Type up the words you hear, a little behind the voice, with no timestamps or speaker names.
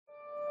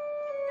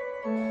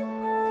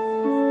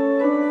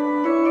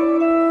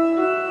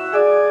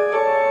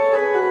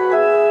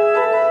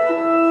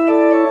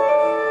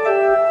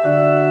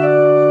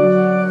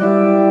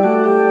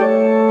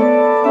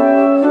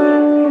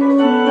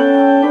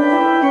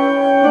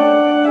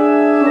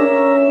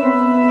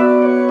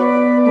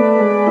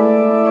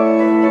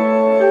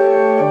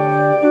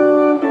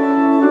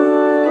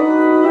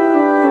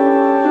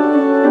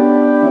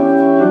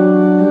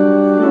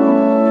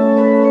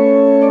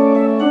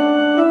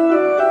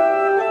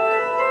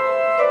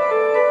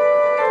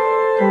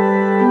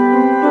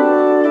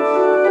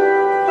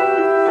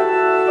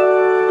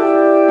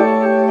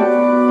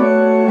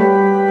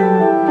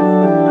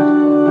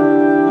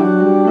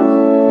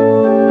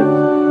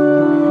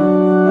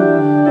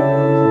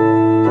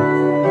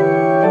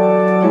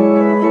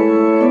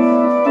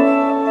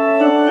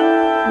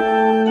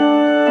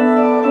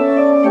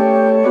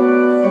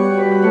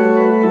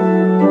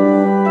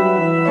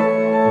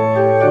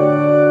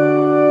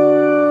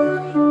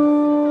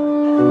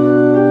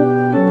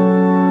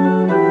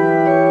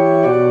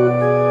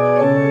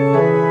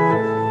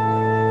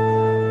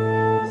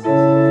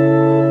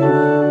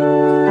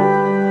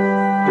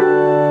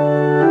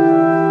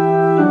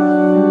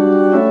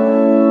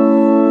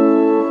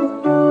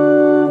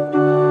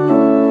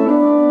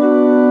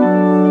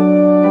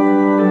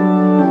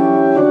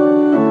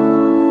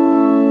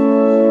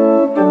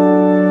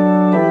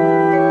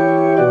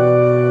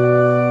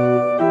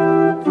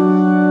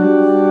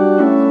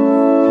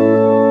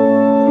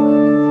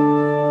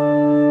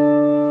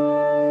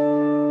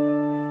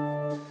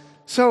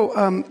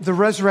So the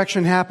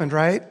resurrection happened,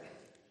 right?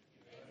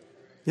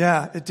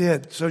 Yeah, it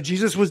did. So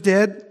Jesus was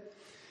dead.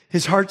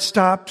 His heart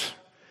stopped.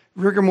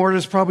 Rigor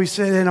mortis probably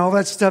set in. All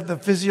that stuff, the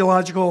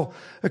physiological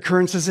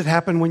occurrences that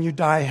happen when you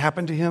die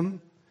happened to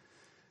him.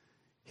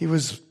 He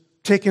was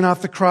taken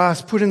off the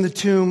cross, put in the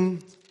tomb.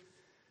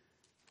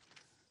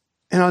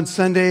 And on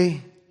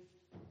Sunday,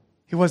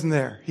 he wasn't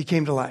there. He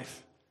came to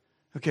life.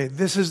 Okay,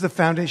 this is the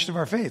foundation of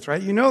our faith,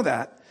 right? You know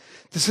that.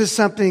 This is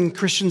something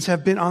Christians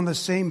have been on the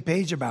same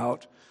page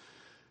about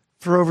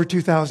for over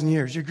 2,000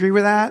 years. You agree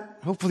with that?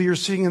 Hopefully you're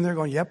sitting in there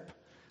going, yep,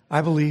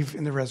 I believe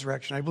in the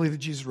resurrection. I believe that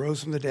Jesus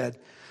rose from the dead.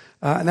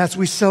 And that's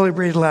what we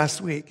celebrated last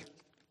week.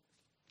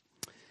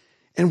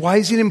 And why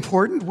is it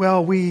important?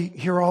 Well, we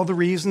hear all the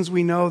reasons.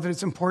 We know that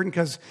it's important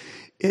because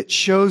it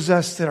shows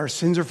us that our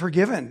sins are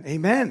forgiven.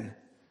 Amen.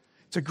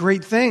 It's a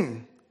great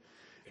thing,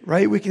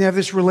 right? We can have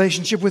this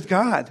relationship with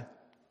God.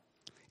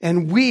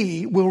 And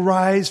we will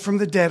rise from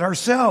the dead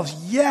ourselves.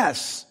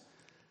 Yes.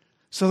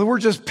 So that we're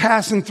just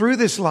passing through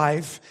this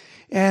life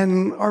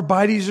and our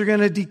bodies are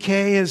going to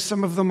decay as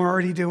some of them are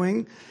already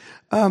doing.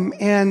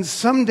 And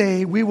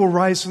someday we will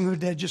rise from the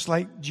dead just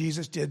like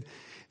Jesus did.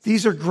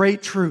 These are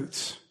great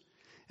truths.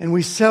 And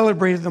we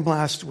celebrated them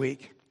last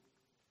week.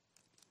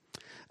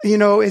 You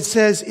know, it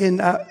says in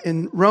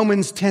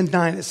Romans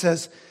 10:9, it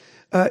says,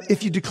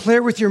 if you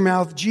declare with your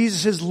mouth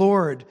Jesus is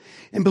Lord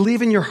and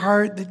believe in your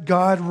heart that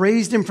God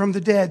raised him from the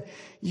dead,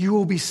 you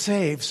will be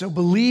saved. So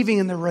believing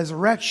in the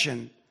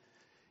resurrection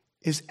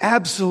is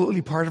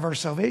absolutely part of our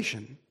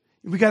salvation.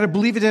 We got to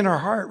believe it in our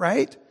heart,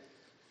 right?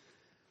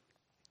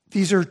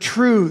 These are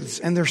truths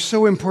and they're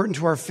so important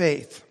to our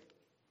faith.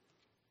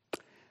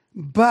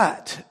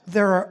 But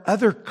there are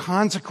other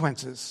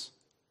consequences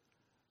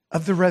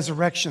of the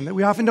resurrection that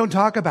we often don't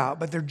talk about,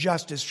 but they're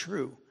just as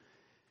true.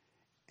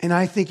 And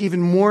I think even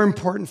more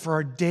important for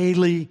our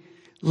daily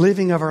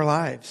living of our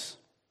lives.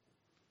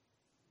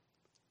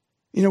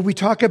 You know, we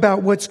talk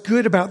about what's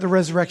good about the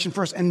resurrection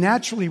first, and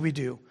naturally we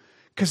do,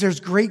 because there's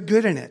great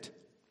good in it.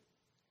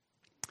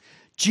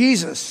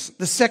 Jesus,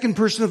 the second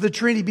person of the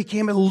Trinity,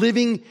 became a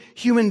living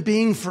human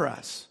being for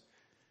us.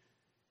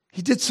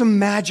 He did some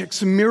magic,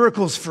 some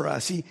miracles for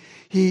us.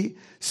 He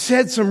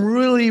said some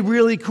really,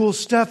 really cool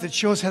stuff that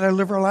shows how to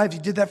live our lives.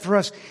 He did that for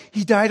us.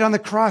 He died on the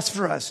cross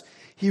for us.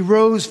 He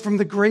rose from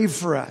the grave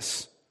for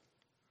us.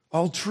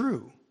 All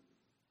true.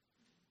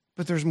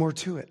 But there's more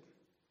to it.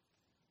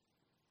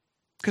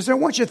 Because I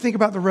want you to think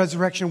about the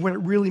resurrection and what it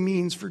really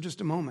means for just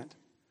a moment.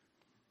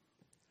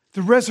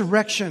 The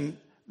resurrection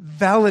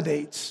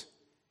validates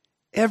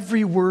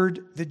every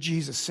word that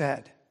Jesus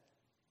said.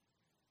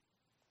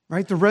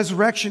 Right? The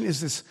resurrection is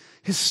this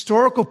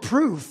historical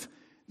proof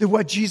that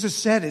what Jesus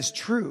said is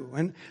true.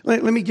 And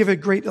let me give a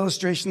great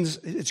illustration.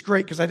 It's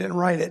great because I didn't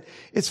write it.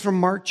 It's from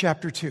Mark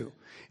chapter 2.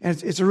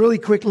 And it's a really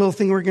quick little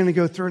thing we're going to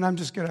go through, and I'm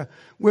just going to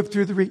whip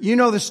through you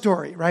know the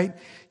story, right?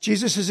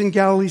 Jesus is in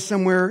Galilee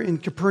somewhere in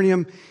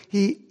Capernaum.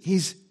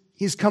 He's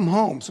come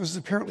home. So this is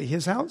apparently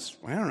his house.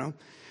 Well, I don't know.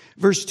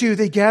 Verse 2,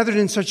 they gathered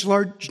in such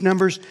large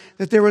numbers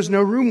that there was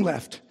no room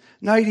left,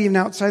 not even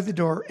outside the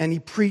door, and he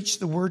preached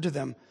the word to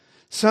them.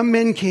 Some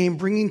men came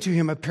bringing to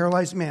him a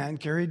paralyzed man,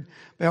 carried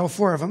by all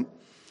four of them.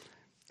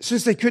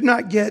 Since they could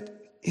not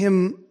get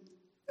him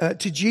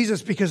to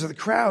Jesus because of the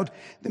crowd,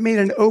 they made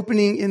an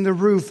opening in the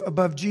roof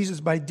above Jesus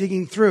by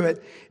digging through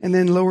it and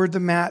then lowered the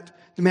mat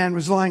the man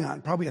was lying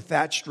on, probably a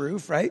thatched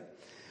roof, right?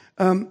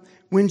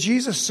 When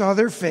Jesus saw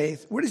their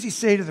faith, what does he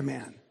say to the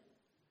man?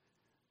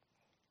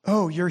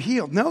 Oh, you're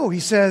healed. No, he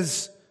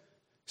says,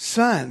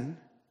 son,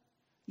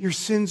 your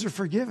sins are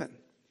forgiven.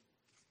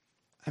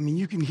 I mean,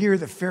 you can hear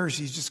the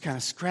Pharisees just kind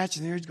of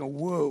scratching their heads, go,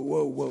 whoa,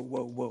 whoa, whoa,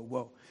 whoa, whoa,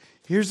 whoa.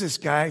 Here's this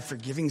guy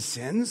forgiving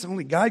sins.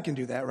 Only God can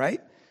do that,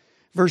 right?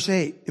 Verse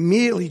 8,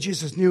 immediately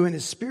Jesus knew in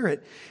his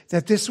spirit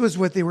that this was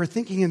what they were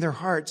thinking in their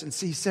hearts. And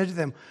so he said to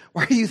them,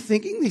 why are you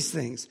thinking these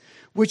things?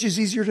 Which is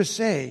easier to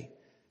say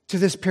to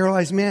this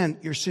paralyzed man,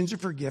 your sins are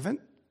forgiven?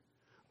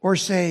 Or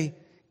say,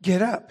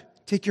 get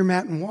up, take your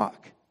mat and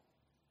walk.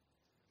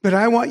 But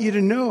I want you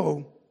to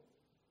know,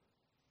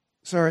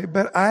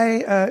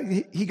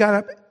 he got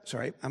up.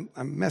 Sorry,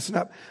 I'm messing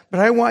up. But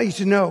I want you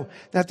to know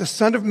that the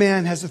Son of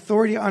Man has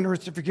authority on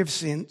earth to forgive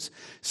sins.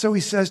 So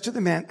he says to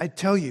the man, I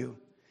tell you,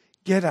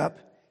 get up,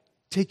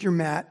 take your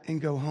mat, and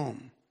go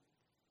home.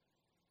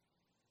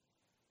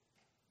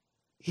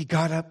 He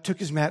got up, took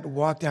his mat, and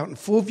walked out in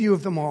full view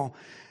of them all.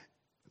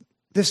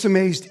 This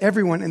amazed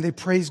everyone, and they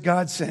praised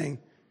God, saying,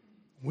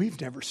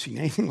 we've never seen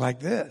anything like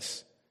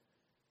this.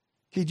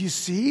 Did you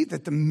see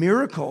that the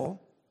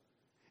miracle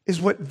is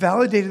what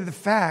validated the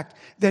fact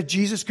that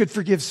Jesus could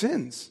forgive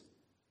sins?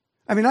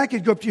 I mean, I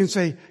could go up to you and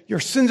say, your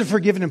sins are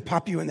forgiven, and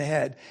pop you in the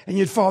head. And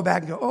you'd fall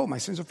back and go, oh, my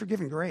sins are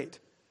forgiven, great.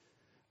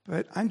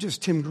 But I'm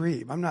just Tim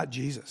Grieve. I'm not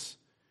Jesus,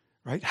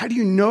 right? How do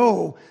you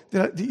know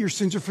that your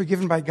sins are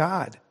forgiven by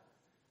God?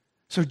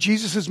 So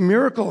Jesus'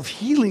 miracle of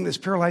healing this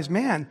paralyzed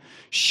man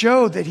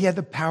showed that he had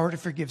the power to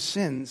forgive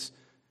sins.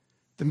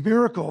 The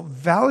miracle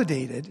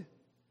validated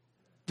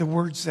the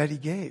words that he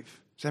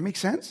gave. Does that make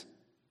sense?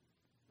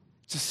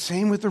 It's the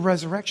same with the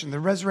resurrection. The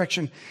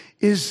resurrection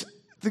is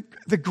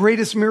the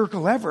greatest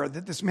miracle ever,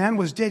 that this man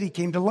was dead, he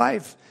came to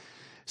life.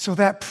 So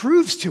that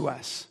proves to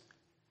us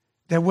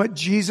that what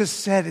Jesus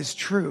said is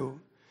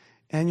true.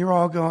 And you're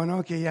all going,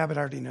 okay, yeah, but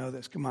I already know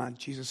this. Come on,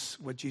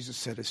 what Jesus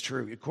said is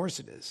true. Of course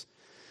it is.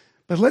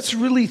 But let's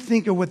really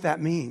think of what that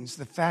means.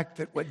 The fact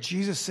that what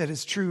Jesus said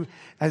is true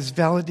as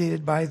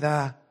validated by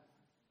the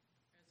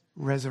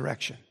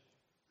resurrection.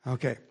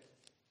 Okay.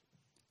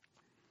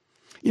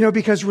 You know,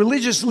 because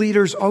religious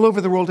leaders all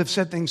over the world have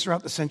said things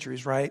throughout the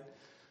centuries, right?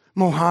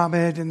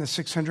 Muhammad in the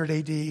 600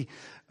 AD,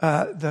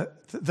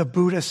 the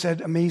Buddha said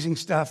amazing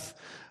stuff.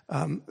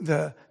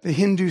 The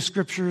Hindu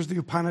scriptures, the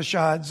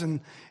Upanishads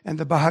and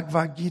the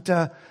Bhagavad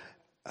Gita.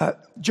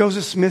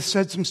 Joseph Smith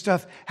said some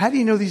stuff. How do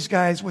you know these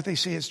guys, what they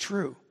say is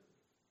true?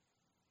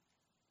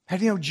 How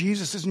do you know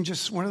Jesus isn't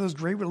just one of those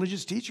great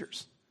religious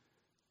teachers?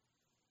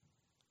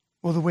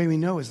 Well, the way we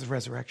know is the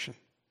resurrection.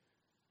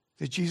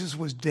 That Jesus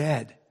was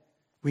dead.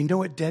 We know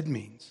what dead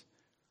means.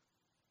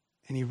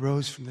 And he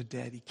rose from the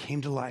dead. He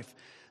came to life.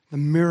 The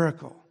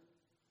miracle,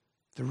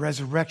 the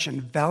resurrection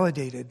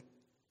validated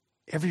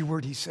every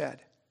word he said.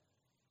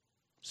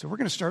 So we're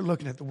going to start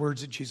looking at the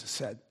words that Jesus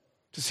said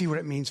to see what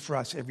it means for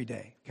us every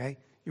day. Okay?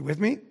 You with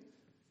me?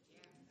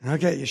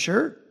 Okay, you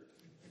sure?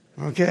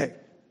 Okay.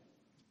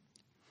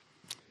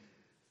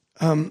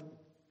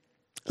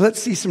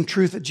 Let's see some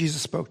truth that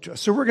Jesus spoke to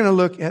us. So we're going to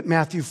look at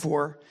Matthew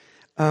 4.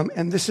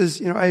 And this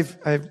is,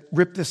 I've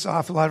ripped this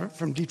off, a lot of it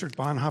from Dietrich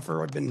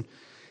Bonhoeffer.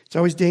 It's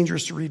always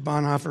dangerous to read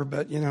Bonhoeffer,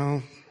 but,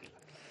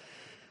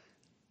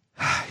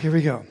 here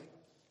we go.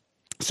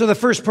 So the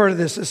first part of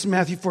this is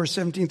Matthew 4,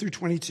 17 through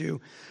 22.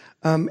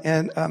 I'm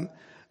going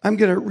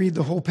to read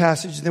the whole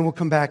passage, then we'll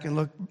come back and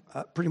look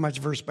pretty much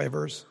verse by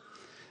verse.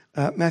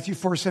 Matthew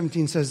 4,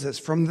 17 says this,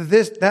 from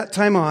that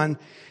time on,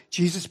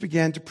 Jesus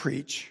began to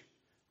preach,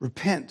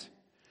 repent,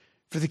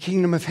 for the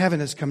kingdom of heaven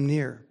has come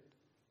near.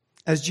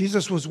 As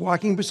Jesus was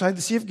walking beside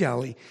the Sea of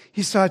Galilee,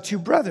 he saw two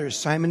brothers,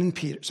 Simon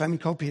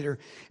called Peter,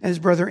 and his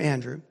brother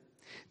Andrew.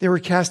 They were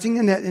casting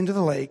a net into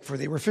the lake, for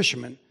they were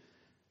fishermen.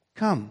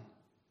 Come,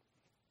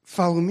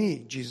 follow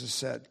me, Jesus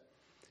said,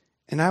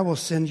 and I will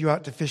send you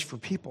out to fish for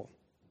people.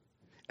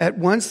 At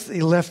once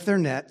they left their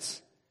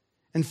nets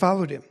and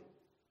followed him.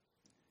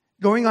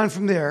 Going on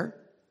from there,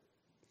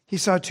 he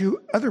saw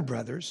two other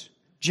brothers,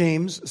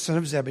 James, son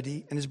of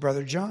Zebedee, and his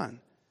brother John.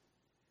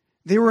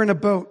 They were in a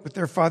boat with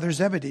their father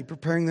Zebedee,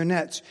 preparing their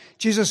nets.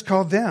 Jesus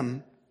called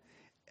them,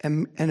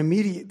 and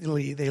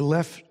immediately they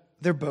left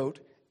their boat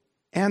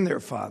and their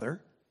father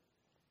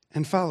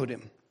and followed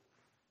him.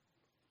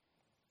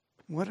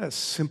 What a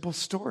simple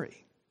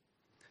story.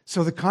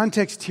 So the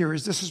context here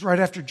is this is right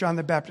after John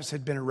the Baptist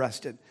had been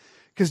arrested.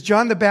 Because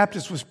John the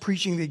Baptist was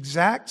preaching the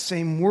exact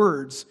same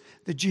words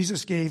that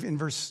Jesus gave in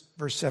verse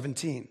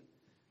 17.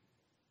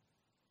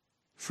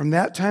 From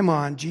that time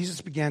on, Jesus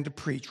began to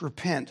preach,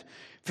 repent,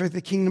 for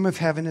the kingdom of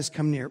heaven has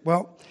come near.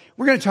 Well,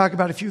 we're going to talk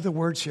about a few of the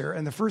words here,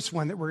 and the first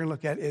one that we're going to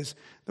look at is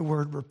the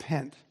word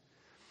repent.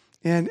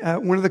 And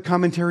one of the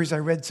commentaries I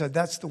read said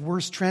that's the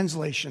worst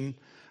translation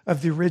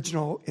of the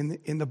original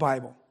in the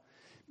Bible.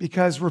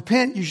 Because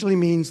repent usually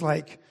means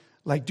like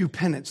do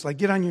penance, like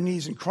get on your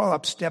knees and crawl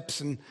up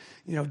steps and,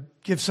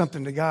 give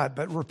something to God.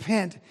 But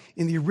repent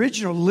in the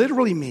original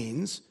literally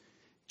means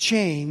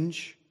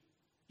change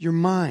your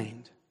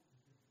mind.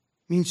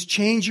 It means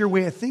change your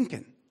way of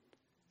thinking,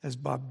 as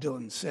Bob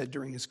Dylan said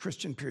during his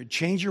Christian period.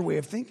 Change your way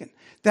of thinking.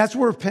 That's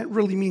what repent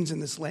really means in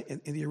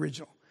the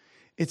original.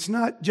 It's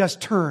not just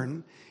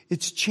turn,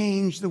 it's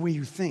change the way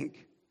you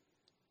think.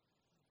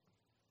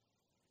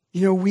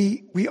 You know,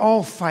 we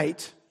all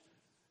fight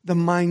the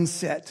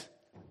mindset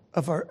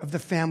of the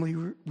family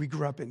we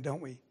grew up in,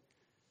 don't we?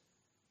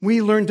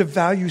 We learn to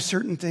value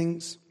certain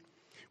things.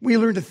 We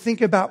learn to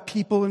think about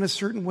people in a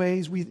certain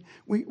ways. We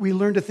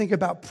learn to think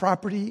about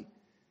property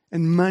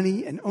and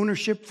money and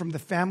ownership from the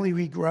family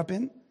we grew up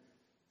in.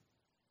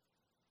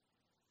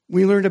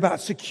 We learned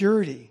about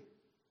security,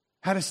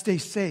 how to stay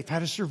safe, how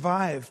to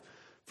survive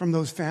from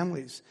those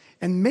families.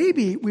 And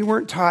maybe we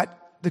weren't taught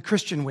the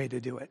Christian way to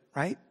do it,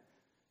 right?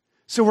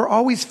 So we're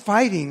always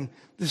fighting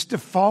this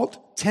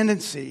default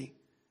tendency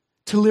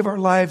to live our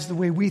lives the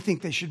way we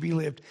think they should be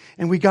lived.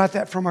 And we got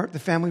that from the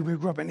family we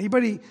grew up in.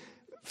 Anybody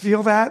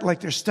feel that? Like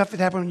there's stuff that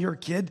happened when you were a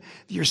kid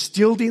that you're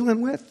still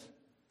dealing with?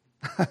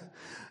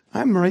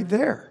 I'm right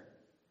there.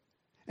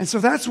 And so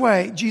that's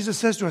why Jesus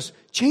says to us,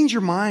 change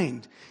your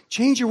mind,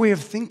 change your way of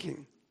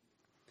thinking.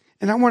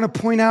 And I want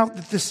to point out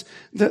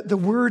that the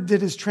word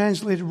that is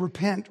translated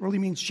repent really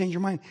means change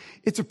your mind.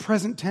 It's a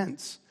present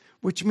tense,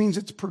 which means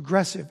it's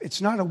progressive.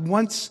 It's not a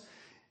once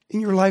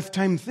in your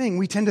lifetime thing.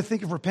 We tend to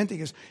think of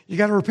repenting as you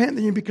got to repent,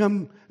 then you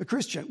become a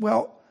Christian.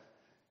 Well,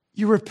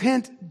 you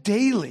repent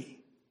daily.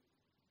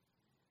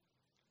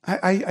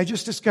 I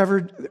just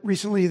discovered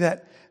recently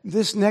that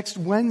this next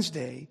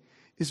Wednesday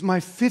is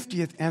my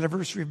 50th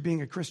anniversary of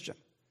being a Christian.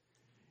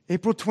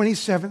 April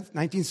 27th,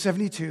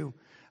 1972,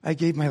 I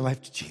gave my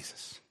life to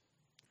Jesus.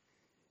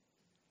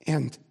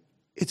 And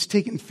it's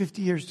taken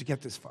 50 years to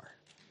get this far,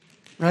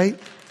 right?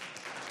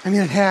 I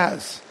mean, it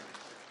has.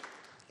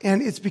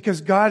 And it's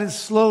because God is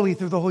slowly,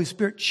 through the Holy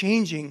Spirit,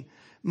 changing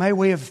my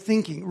way of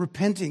thinking,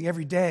 repenting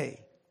every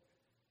day.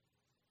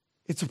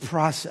 It's a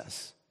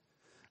process.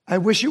 I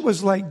wish it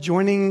was like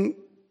joining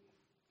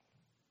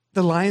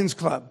the Lions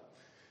Club.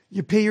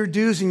 You pay your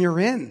dues and you're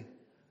in.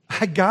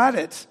 I got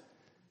it.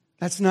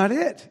 That's not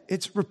it.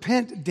 It's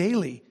repent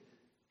daily.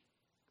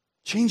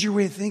 Change your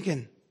way of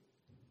thinking.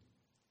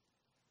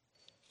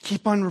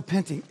 Keep on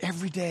repenting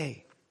every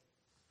day.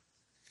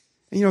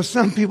 And you know,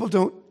 some people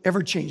don't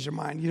ever change their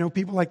mind. You know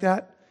people like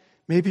that?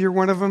 Maybe you're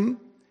one of them.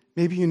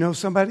 Maybe you know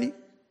somebody.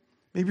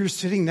 Maybe you're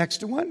sitting next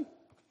to one.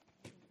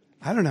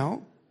 I don't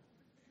know.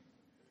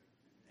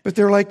 But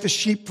they're like the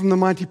sheep from the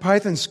Monty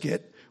Python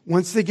skit.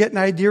 Once they get an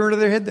idea into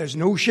their head, there's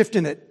no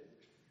shifting it.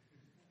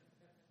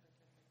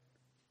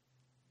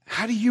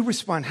 How do you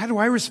respond? How do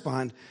I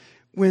respond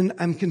when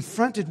I'm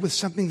confronted with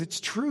something that's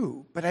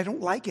true, but I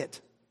don't like it?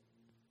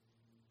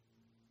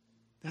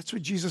 That's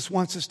what Jesus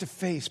wants us to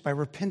face by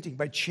repenting,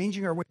 by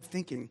changing our way of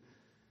thinking.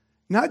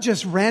 Not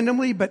just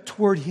randomly, but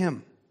toward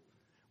Him.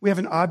 We have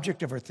an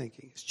object of our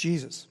thinking. It's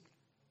Jesus.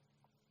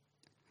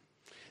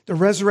 The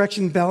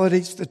resurrection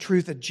validates the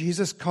truth that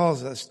Jesus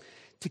calls us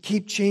to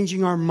keep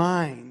changing our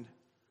mind,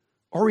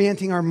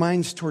 orienting our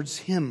minds towards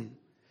Him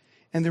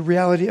and the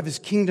reality of His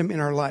kingdom in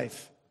our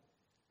life.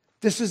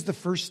 This is the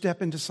first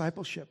step in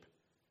discipleship.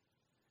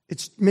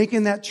 It's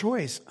making that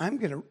choice. I'm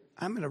going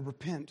to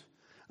repent.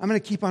 I'm going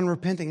to keep on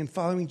repenting and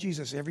following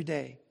Jesus every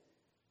day.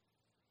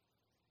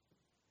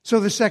 So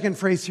the second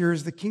phrase here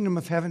is the kingdom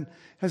of heaven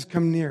has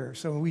come near.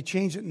 So we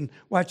change it and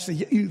watch the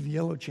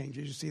yellow change.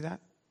 Did you see that?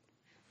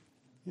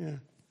 Yeah.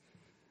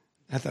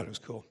 I thought it was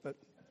cool, but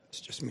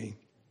it's just me.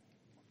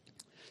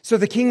 So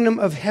the kingdom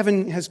of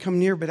heaven has come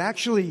near, but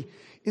actually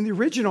in the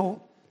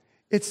original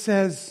it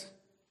says,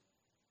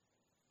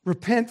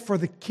 repent for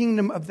the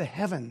kingdom of the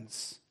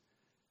heavens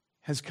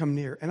has come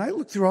near. And I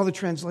looked through all the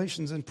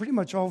translations and pretty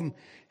much all of them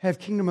have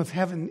kingdom of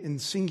heaven in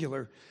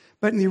singular.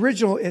 But in the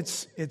original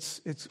it's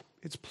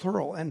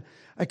plural. And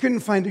I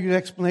couldn't find a good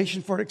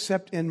explanation for it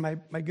except in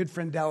my good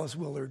friend Dallas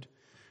Willard,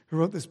 who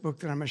wrote this book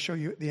that I'm going to show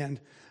you at the end.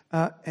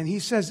 And he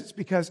says it's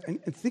because,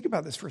 and think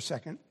about this for a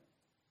second,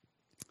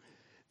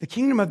 the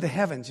kingdom of the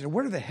heavens,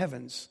 what are the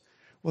heavens?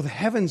 Well, the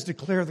heavens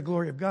declare the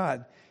glory of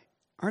God.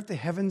 Aren't the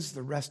heavens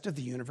the rest of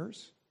the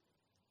universe?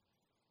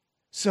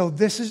 So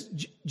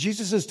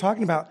Jesus is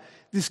talking about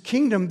this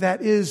kingdom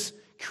that is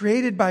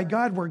created by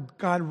God, where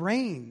God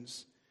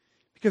reigns.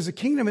 Because the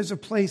kingdom is a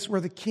place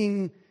where the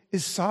king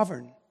is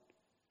sovereign.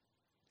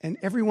 And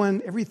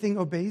everything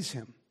obeys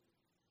him.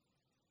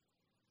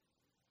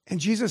 And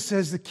Jesus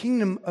says the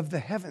kingdom of the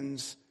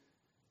heavens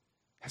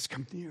has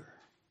come near.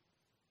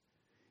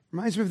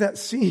 Reminds me of that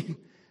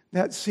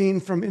scene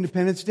from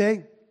Independence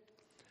Day,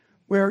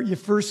 where you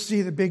first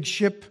see the big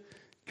ship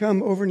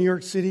come over New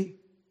York City.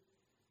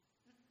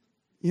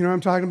 You know what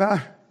I'm talking about?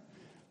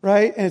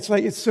 Right? And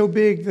it's so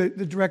big that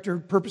the director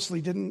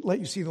purposely didn't let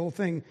you see the whole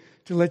thing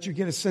to let you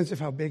get a sense of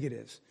how big it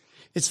is.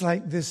 It's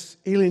like this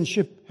alien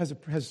ship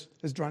has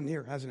drawn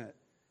near, hasn't it?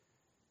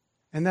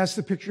 And that's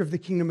the picture of the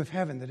kingdom of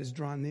heaven that is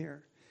drawn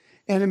near.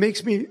 And it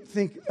makes me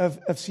think of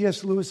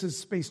C.S. Lewis's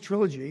Space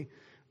Trilogy,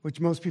 which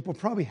most people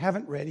probably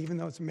haven't read, even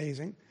though it's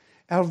amazing.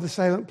 Out of the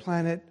Silent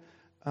Planet,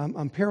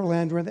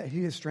 Paralandra, that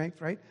He is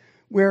Strength, right?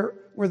 Where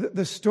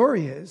the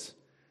story is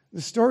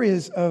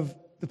of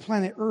the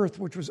planet Earth,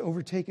 which was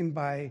overtaken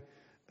by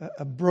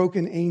a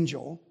broken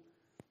angel.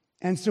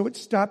 And so it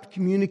stopped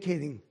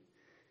communicating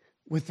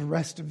with the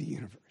rest of the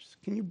universe.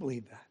 Can you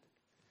believe that?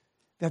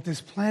 That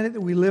this planet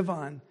that we live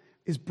on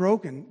is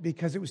broken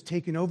because it was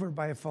taken over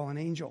by a fallen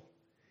angel.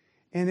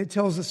 And it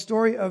tells the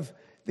story of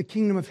the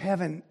kingdom of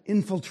heaven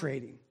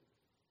infiltrating.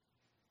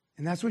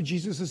 And that's what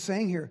Jesus is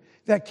saying here.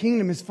 That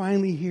kingdom is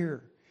finally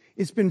here.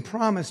 It's been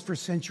promised for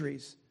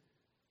centuries.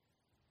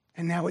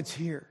 And now it's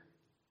here.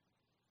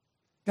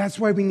 That's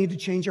why we need to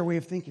change our way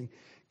of thinking.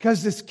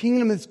 Because this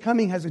kingdom that's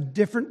coming has a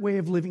different way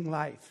of living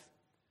life.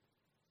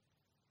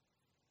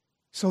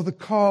 So the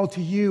call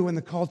to you and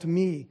the call to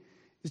me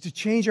is to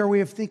change our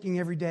way of thinking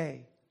every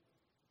day.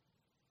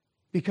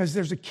 Because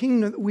there's a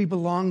kingdom that we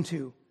belong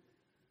to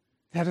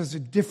that has a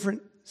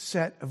different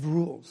set of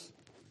rules,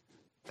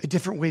 a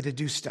different way to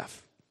do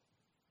stuff.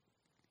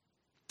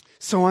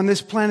 So on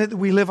this planet that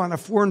we live on, a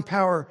foreign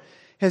power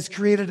has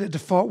created a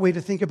default way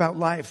to think about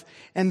life.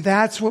 And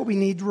that's what we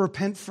need to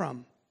repent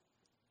from.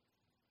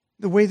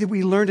 The way that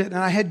we learned it. And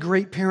I had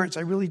great parents,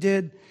 I really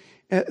did,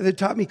 that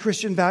taught me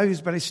Christian values,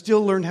 but I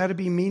still learned how to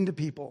be mean to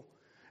people.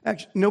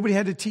 Actually, nobody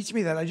had to teach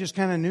me that. I just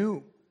kind of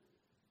knew.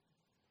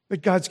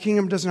 But God's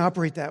kingdom doesn't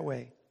operate that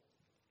way.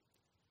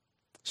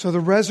 So the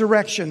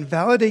resurrection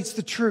validates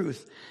the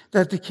truth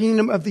that the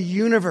kingdom of the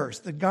universe,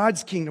 the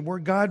God's kingdom, where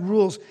God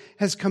rules,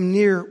 has come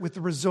near, with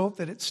the result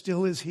that it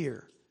still is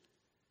here.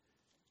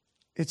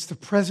 It's the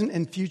present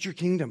and future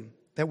kingdom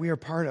that we are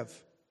part of.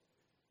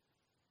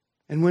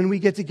 And when we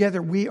get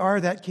together, we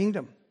are that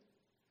kingdom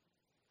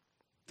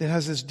that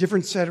has this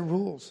different set of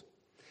rules.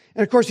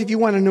 And of course, if you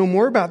want to know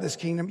more about this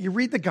kingdom, you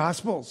read the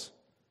Gospels.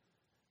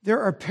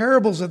 There are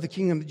parables of the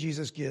kingdom that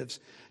Jesus gives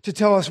to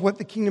tell us what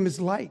the kingdom is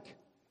like.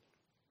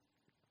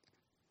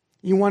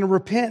 You want to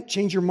repent,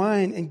 change your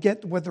mind, and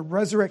get what the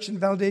resurrection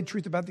validated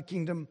truth about the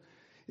kingdom.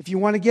 If you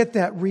want to get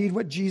that, read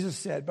what Jesus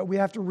said. But we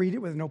have to read it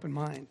with an open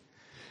mind.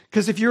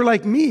 Because if you're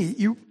like me,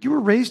 you were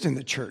raised in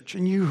the church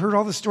and you heard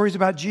all the stories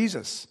about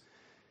Jesus.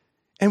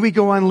 And we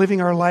go on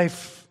living our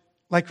life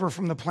like we're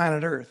from the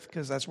planet Earth,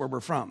 because that's where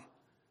we're from.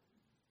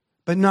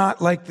 But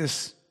not like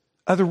this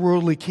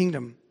otherworldly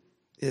kingdom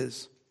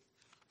is.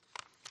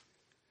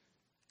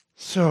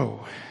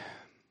 So,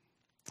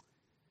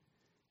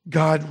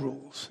 God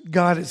rules.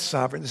 God is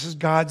sovereign. This is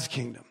God's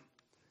kingdom.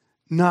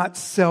 Not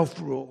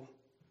self-rule.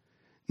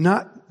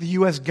 Not the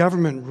U.S.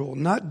 government rule.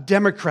 Not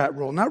Democrat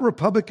rule. Not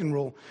Republican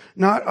rule.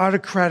 Not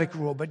autocratic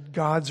rule, but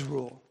God's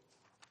rule.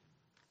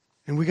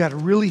 And we got to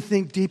really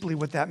think deeply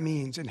what that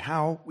means and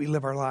how we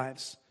live our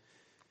lives.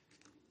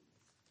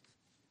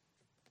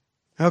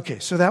 Okay,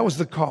 so that was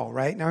the call,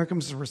 right? Now here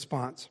comes the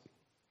response.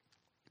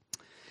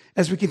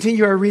 As we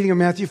continue our reading of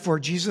Matthew 4,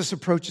 Jesus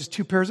approaches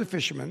two pairs of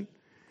fishermen,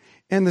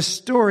 and the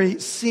story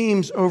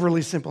seems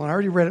overly simple. I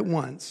already read it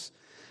once,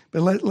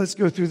 but let's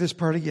go through this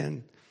part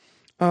again.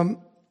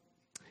 And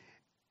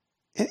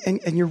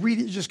you read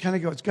it, you just kind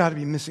of go, it's got to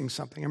be missing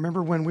something. I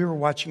remember when we were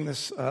watching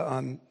this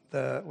on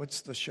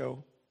what's the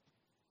show?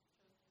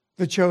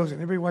 The Chosen.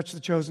 Anybody watch The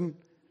Chosen?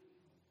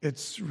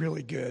 It's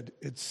really good.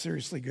 It's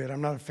seriously good.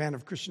 I'm not a fan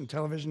of Christian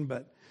television,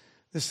 but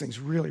this thing's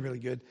really, really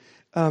good.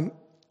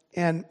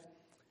 And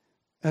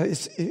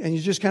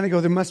you just kind of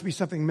go, there must be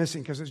something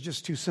missing because it's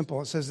just too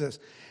simple. It says this: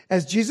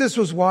 as Jesus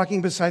was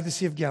walking beside the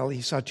Sea of Galilee,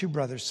 he saw two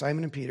brothers,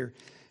 Simon and Peter,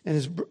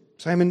 and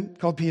Simon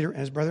called Peter and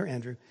his brother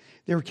Andrew.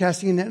 They were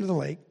casting a net into the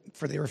lake,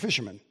 for they were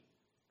fishermen.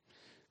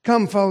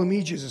 Come, follow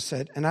me, Jesus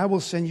said, and I will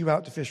send you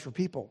out to fish for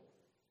people.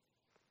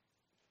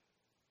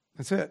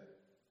 That's it.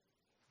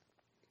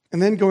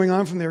 And then going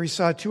on from there, he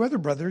saw two other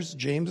brothers,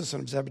 James, the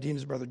son of Zebedee, and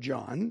his brother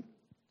John.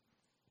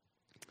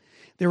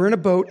 They were in a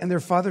boat, and their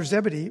father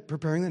Zebedee,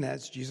 preparing the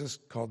nets, Jesus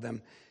called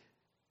them.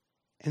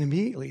 And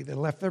immediately they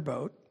left their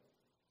boat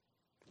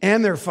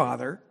and their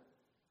father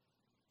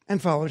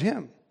and followed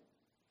him.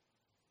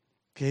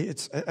 Okay,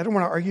 I don't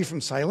want to argue from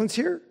silence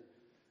here,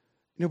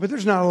 but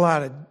there's not a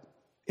lot of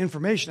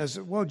information. As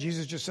well,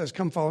 Jesus just says,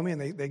 come follow me,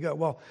 and they go.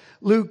 Well,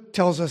 Luke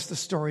tells us the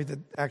story that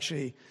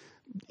actually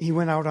he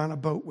went out on a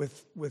boat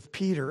with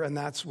Peter, and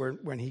that's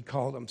when he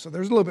called him. So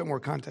there's a little bit more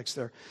context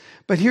there.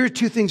 But here are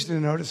two things to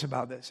notice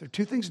about this. There are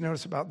two things to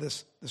notice about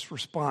this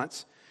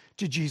response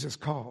to Jesus'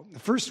 call. The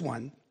first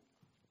one,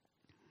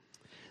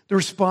 the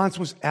response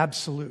was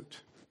absolute.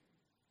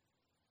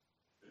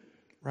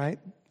 Right?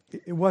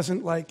 It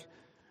wasn't like,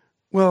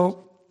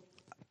 well,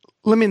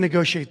 let me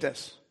negotiate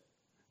this.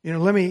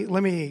 Let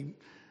me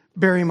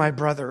bury my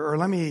brother, or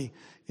let me,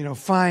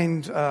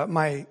 find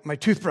my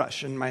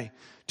toothbrush and my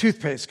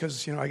toothpaste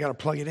because I got to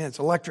plug it in. It's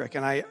electric,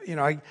 and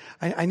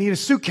I need a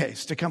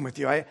suitcase to come with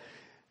you.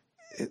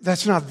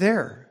 That's not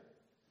there.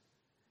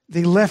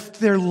 They left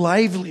their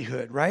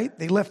livelihood, right?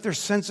 They left their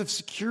sense of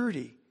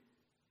security,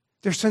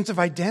 their sense of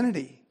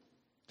identity.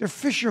 They're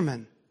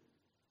fishermen.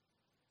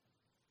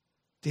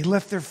 They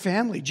left their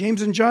family.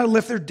 James and John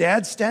left their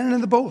dad standing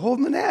in the boat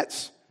holding the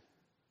nets.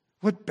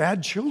 What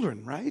bad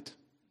children, right?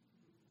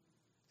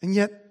 And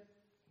yet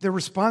their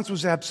response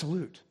was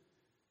absolute.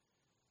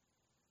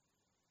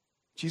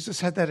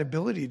 Jesus had that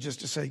ability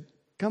just to say,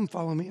 come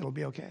follow me, it'll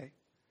be okay.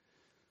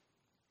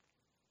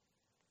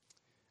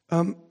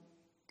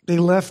 They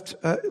left,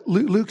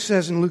 Luke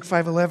says in Luke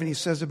 5:11, he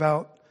says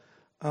about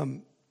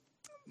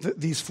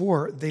these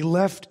four, they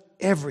left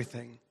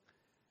everything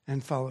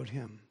and followed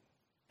him.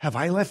 Have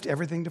I left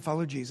everything to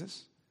follow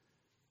Jesus?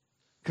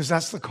 Because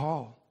that's the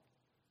call.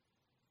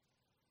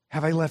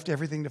 Have I left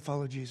everything to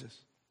follow Jesus?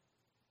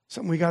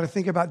 Something we got to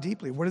think about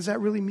deeply. What does that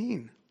really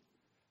mean?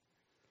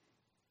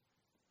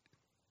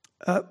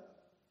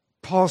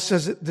 Paul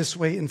says it this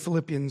way in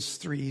Philippians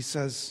 3. He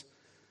says,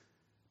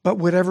 "But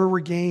whatever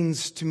were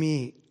gains to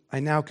me, I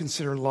now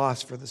consider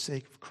loss for the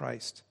sake of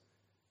Christ.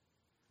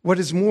 What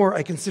is more,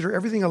 I consider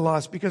everything a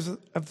loss because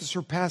of the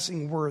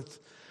surpassing worth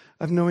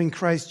of knowing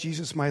Christ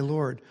Jesus my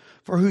Lord,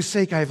 for whose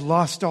sake I have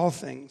lost all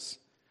things.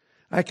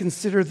 I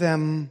consider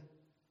them,"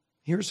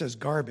 here it says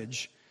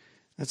garbage.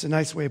 That's a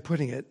nice way of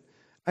putting it.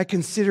 "I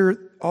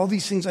consider all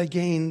these things I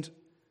gained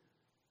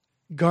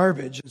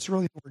garbage." It's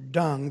really the word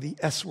dung, the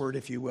S word,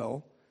 if you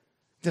will,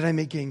 "that I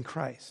may gain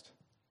Christ."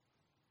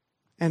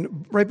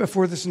 And right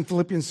before this in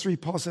Philippians 3,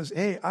 Paul says,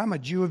 hey, I'm a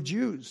Jew of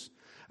Jews.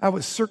 I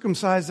was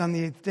circumcised on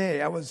the 8th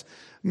day. I was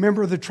a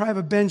member of the tribe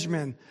of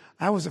Benjamin.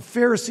 I was a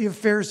Pharisee of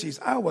Pharisees.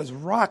 I was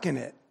rocking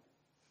it.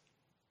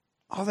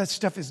 All that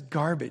stuff is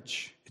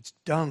garbage. It's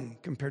dung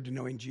compared to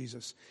knowing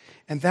Jesus.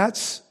 And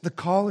that's the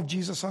call of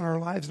Jesus on our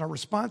lives. And our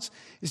response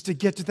is to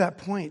get to that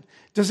point.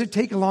 Does it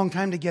take a long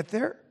time to get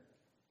there?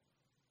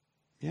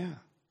 Yeah.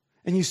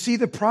 And you see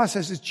the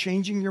process is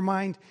changing your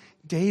mind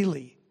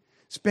daily.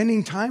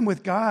 Spending time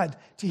with God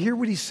to hear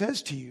what he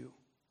says to you.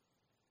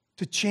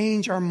 To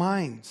change our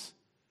minds.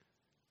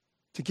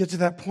 To get to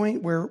that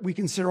point where we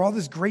consider all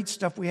this great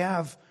stuff we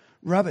have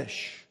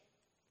rubbish.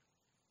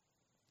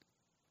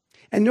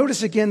 And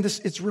notice again,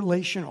 it's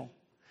relational.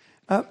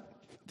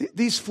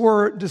 These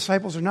 4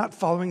 disciples are not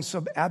following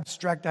some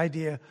abstract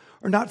idea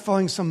or not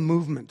following some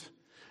movement,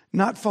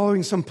 not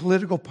following some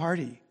political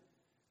party.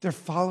 They're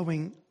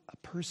following a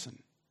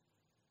person.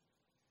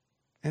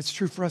 And it's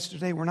true for us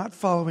today. We're not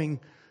following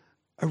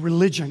a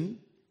religion.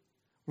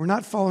 We're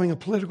not following a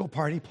political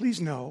party.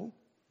 Please know.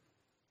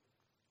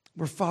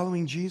 We're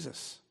following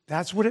Jesus.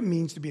 That's what it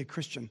means to be a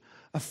Christian,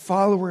 a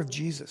follower of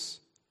Jesus.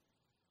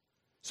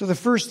 So the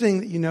first thing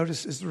that you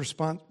notice is the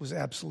response was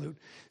absolute.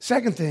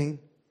 Second thing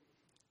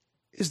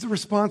is the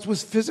response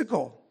was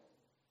physical.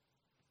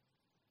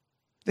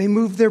 They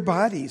moved their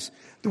bodies.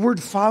 The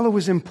word follow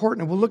is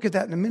important, and we'll look at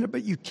that in a minute,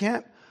 but you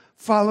can't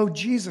follow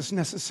Jesus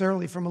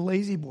necessarily from a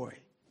lazy boy.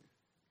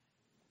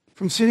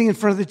 From sitting in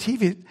front of the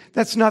TV.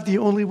 That's not the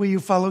only way you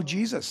follow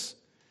Jesus.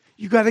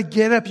 You got to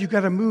get up, you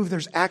got to move.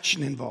 There's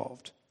action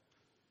involved.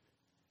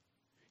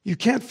 You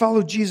can't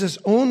follow Jesus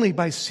only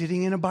by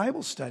sitting in a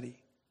Bible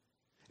study.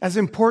 As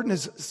important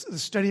as the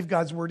study of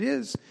God's Word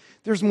is,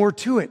 there's more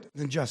to it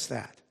than just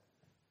that.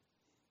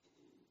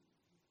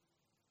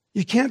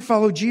 You can't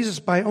follow Jesus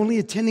by only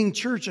attending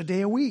church a day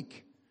a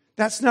week.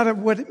 That's not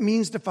what it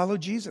means to follow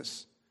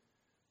Jesus.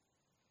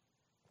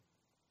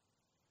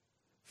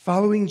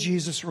 Following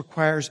Jesus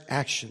requires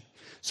action.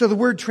 So the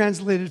word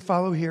translated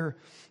follow here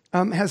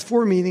has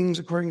 4 meanings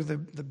according to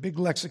the big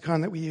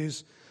lexicon that we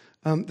use.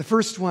 The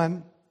first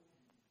one,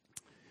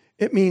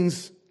 it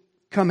means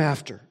come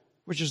after,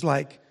 which is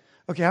like,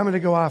 okay, I'm going to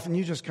go off and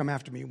you just come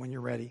after me when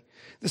you're ready.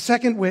 The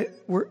second way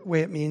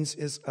it means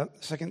is,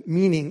 second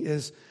meaning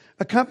is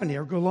accompany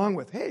or go along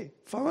with. Hey,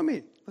 follow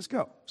me. Let's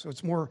go. So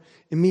it's more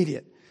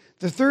immediate.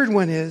 The third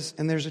one is,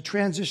 and there's a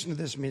transition to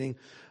this meaning,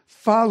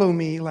 follow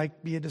me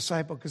like be a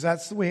disciple, because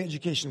that's the way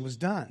education was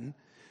done.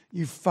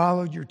 You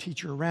followed your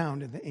teacher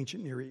around in the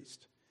ancient Near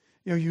East.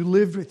 You know, you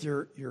lived with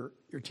your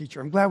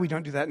teacher. I'm glad we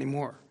don't do that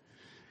anymore,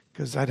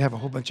 because I'd have a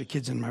whole bunch of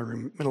kids in my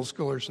room, middle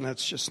schoolers, and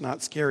that's just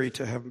not scary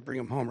to bring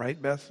them home, right,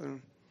 Beth?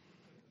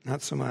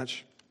 Not so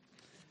much.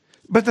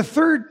 But the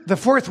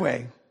fourth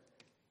way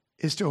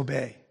is to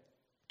obey.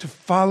 To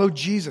follow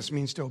Jesus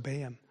means to obey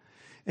him.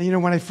 And you know,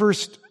 when I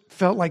first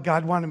felt like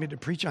God wanted me to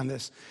preach on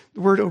this, the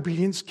word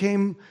obedience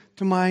came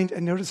to mind.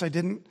 And notice I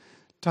didn't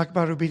talk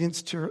about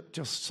obedience till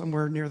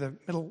somewhere near the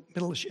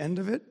middle-ish end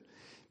of it,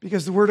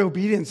 because the word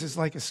obedience is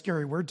like a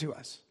scary word to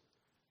us,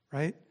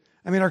 right?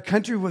 I mean, our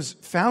country was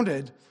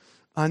founded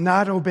on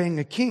not obeying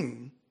a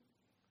king,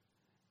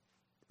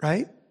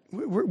 right?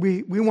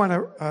 We want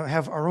to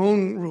have our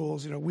own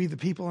rules, you know, we the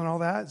people and all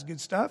that. It's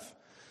good stuff.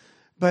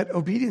 But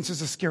obedience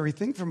is a scary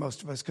thing for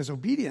most of us, because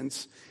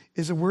obedience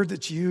is a word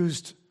that's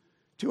used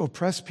to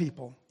oppress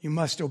people. You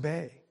must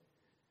obey.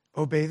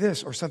 Obey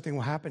this or something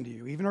will happen to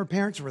you. Even our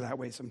parents were that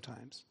way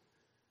sometimes.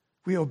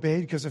 We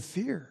obeyed because of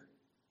fear.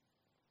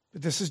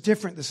 But this is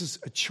different. This is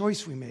a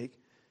choice we make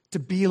to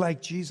be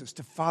like Jesus,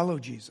 to follow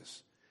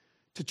Jesus,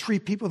 to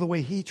treat people the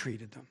way he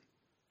treated them,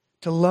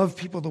 to love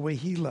people the way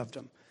he loved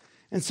them.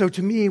 And so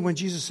to me, when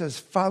Jesus says,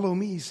 follow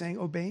me, he's saying,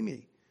 obey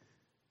me.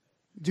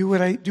 Do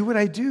what I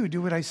do,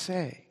 do what I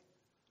say.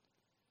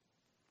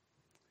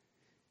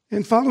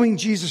 And following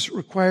Jesus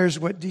requires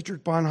what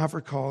Dietrich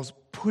Bonhoeffer calls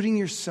putting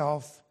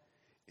yourself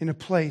in a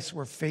place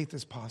where faith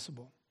is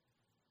possible.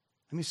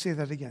 Let me say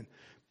that again.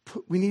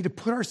 We need to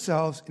put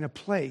ourselves in a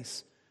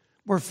place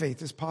where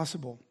faith is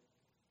possible.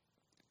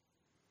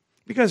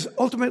 Because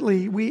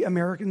ultimately, we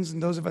Americans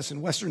and those of us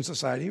in Western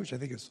society, which I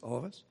think is all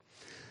of us,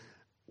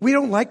 we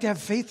don't like to have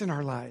faith in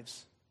our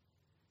lives.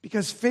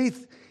 Because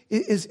faith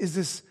is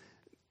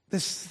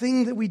this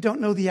thing that we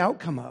don't know the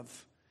outcome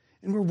of.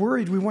 And we're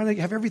worried. We want to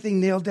have everything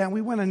nailed down.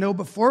 We want to know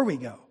before we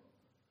go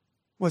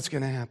what's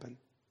going to happen.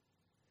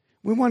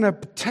 We want to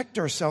protect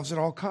ourselves at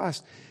all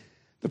costs.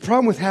 The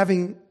problem with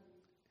having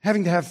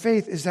to have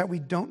faith is that we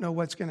don't know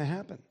what's going to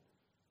happen.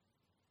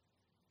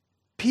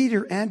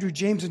 Peter, Andrew,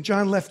 James, and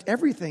John left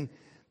everything.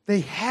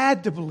 They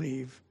had to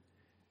believe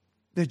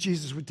that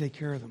Jesus would take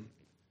care of them.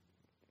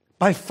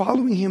 By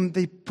following him,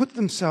 they put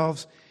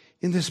themselves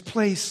in this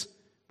place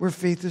where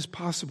faith is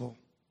possible.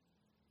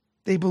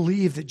 They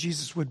believed that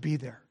Jesus would be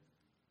there.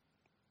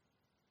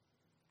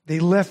 They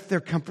left their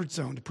comfort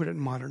zone, to put it in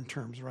modern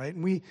terms, right?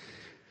 And we,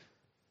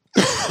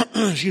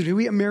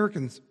 we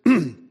Americans,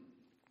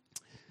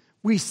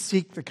 we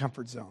seek the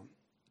comfort zone,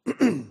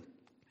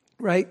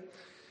 right?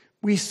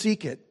 We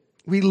seek it.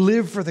 We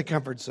live for the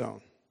comfort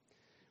zone.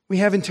 We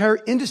have entire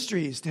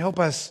industries to help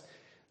us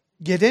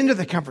get into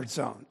the comfort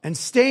zone and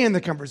stay in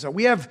the comfort zone.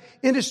 We have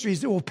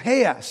industries that will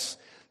pay us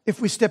if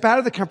we step out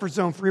of the comfort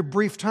zone for a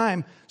brief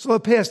time, so they'll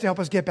pay us to help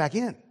us get back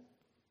in.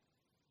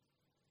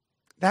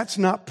 That's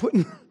not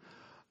putting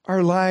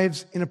our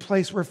lives in a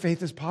place where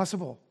faith is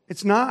possible.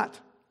 It's not.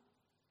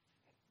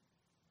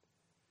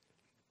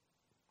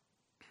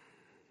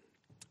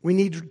 We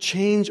need to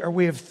change our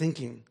way of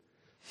thinking,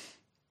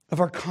 of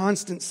our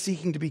constant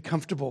seeking to be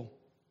comfortable,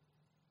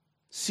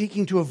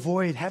 seeking to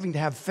avoid having to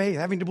have faith,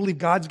 having to believe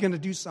God's going to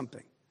do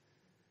something.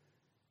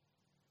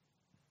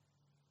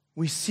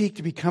 We seek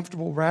to be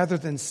comfortable rather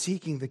than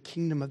seeking the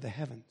kingdom of the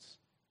heavens.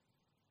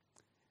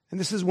 And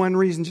this is one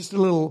reason, just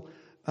a little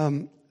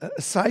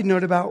a side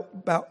note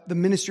about the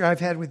ministry I've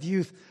had with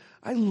youth.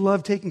 I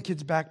love taking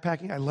kids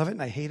backpacking. I love it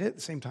and I hate it at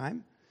the same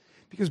time,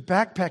 because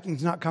backpacking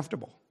is not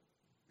comfortable.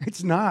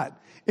 It's not.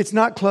 It's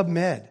not Club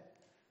Med.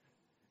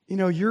 You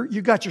know,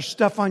 you got your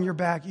stuff on your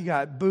back. You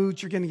got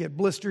boots. You're going to get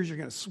blisters. You're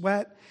going to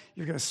sweat.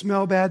 You're going to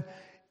smell bad.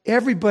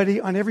 Everybody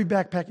on every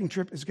backpacking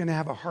trip is going to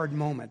have a hard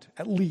moment,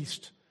 at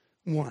least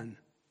one.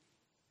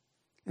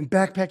 And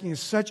backpacking is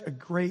such a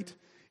great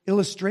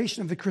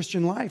illustration of the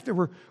Christian life, that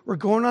we're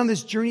going on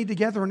this journey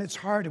together, and it's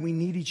hard, and we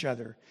need each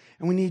other.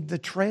 And we need the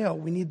trail.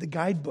 We need the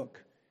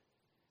guidebook.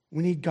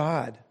 We need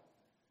God.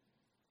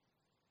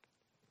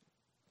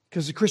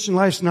 Because the Christian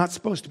life is not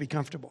supposed to be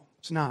comfortable.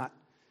 It's not.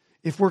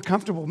 If we're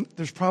comfortable,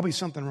 there's probably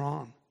something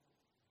wrong,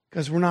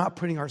 because we're not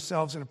putting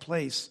ourselves in a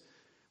place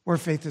where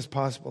faith is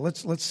possible.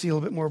 Let's see a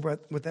little bit more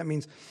about what that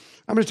means.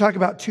 I'm going to talk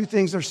about two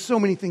things. There's so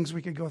many things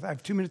we could go with. I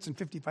have 2 minutes and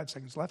 55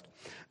 seconds left.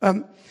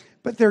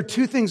 But there are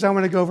two things I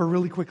want to go over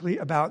really quickly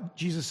about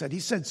Jesus said. He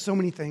said so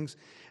many things,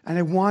 and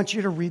I want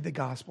you to read the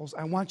Gospels.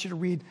 I want you to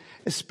read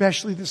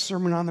especially the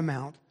Sermon on the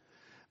Mount,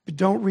 but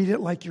don't read it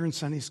like you're in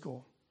Sunday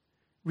school.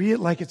 Read it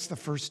like it's the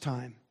first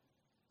time,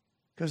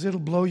 because it'll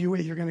blow you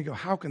away. You're going to go,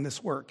 how can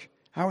this work?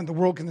 How in the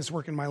world can this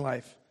work in my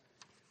life?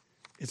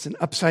 It's an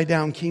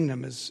upside-down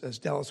kingdom, as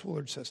Dallas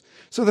Willard says.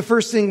 So the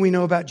first thing we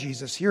know about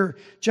Jesus, here are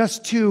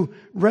just two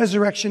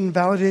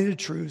resurrection-validated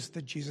truths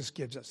that Jesus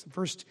gives us. The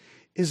first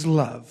is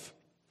love.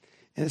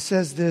 And it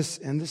says this,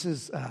 and this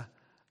is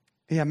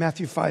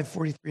Matthew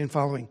 5:43 and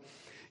following.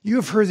 You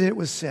have heard that it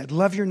was said,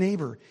 love your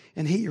neighbor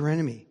and hate your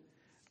enemy.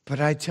 But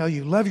I tell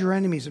you, love your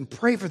enemies and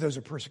pray for those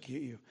who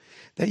persecute you,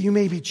 that you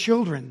may be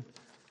children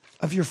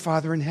of your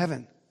Father in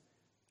heaven.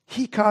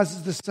 He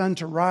causes the sun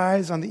to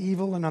rise on the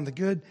evil and on the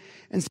good,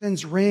 and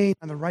sends rain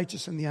on the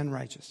righteous and the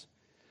unrighteous.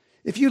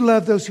 If you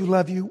love those who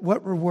love you,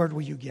 what reward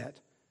will you get?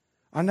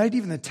 Are not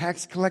even the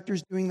tax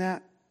collectors doing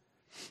that?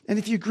 And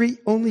if you greet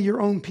only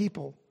your own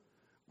people,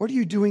 what are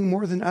you doing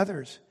more than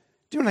others?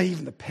 Do not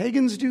even the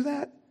pagans do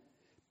that?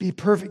 Be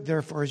perfect,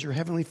 therefore, as your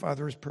heavenly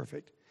Father is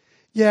perfect.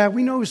 Yeah,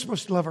 we know we're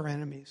supposed to love our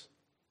enemies.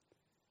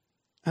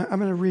 I'm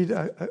going to read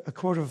a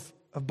quote of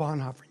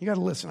Bonhoeffer. You got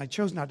to listen. I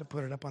chose not to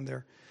put it up on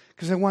there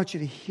because I want you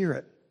to hear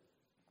it.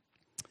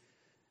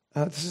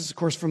 This is, of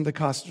course, from The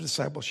Cost of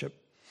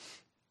Discipleship.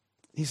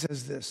 He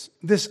says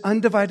this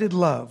undivided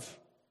love,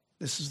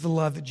 this is the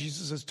love that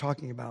Jesus is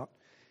talking about,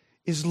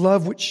 is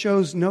love which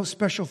shows no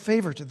special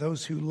favor to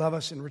those who love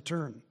us in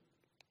return.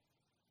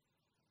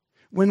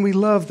 When we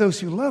love those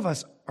who love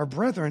us, our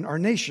brethren, our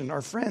nation,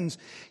 our friends,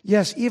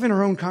 yes, even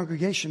our own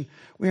congregation,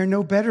 we are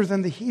no better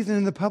than the heathen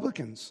and the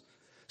publicans.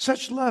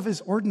 Such love is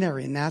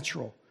ordinary and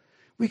natural.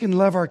 We can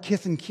love our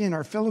kith and kin,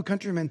 our fellow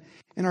countrymen,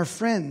 and our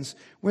friends,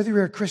 whether we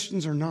are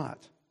Christians or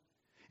not.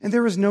 And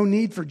there is no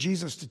need for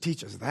Jesus to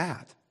teach us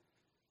that.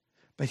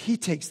 But he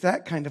takes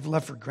that kind of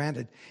love for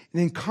granted,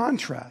 and in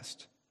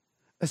contrast,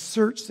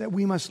 asserts that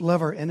we must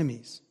love our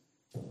enemies.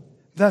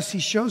 Thus, he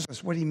shows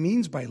us what he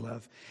means by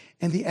love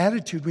and the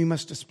attitude we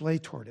must display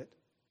toward it.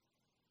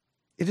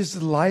 It is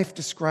the life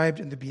described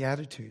in the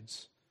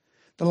Beatitudes,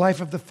 the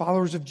life of the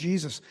followers of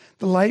Jesus,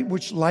 the light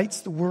which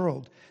lights the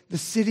world, the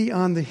city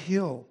on the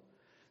hill,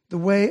 the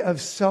way of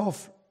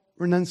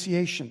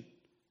self-renunciation,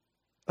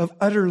 of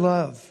utter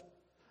love,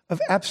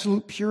 of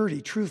absolute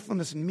purity,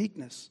 truthfulness, and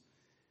meekness.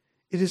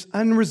 It is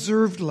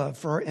unreserved love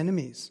for our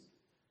enemies,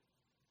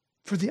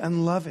 for the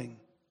unloving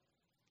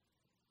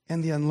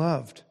and the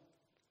unloved.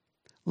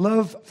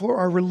 Love for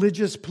our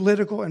religious,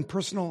 political, and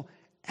personal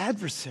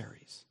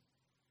adversaries.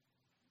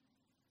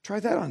 Try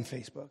that on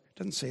Facebook. It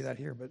doesn't say that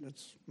here, but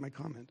that's my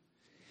comment.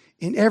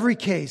 In every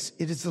case,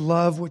 it is the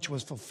love which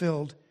was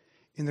fulfilled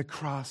in the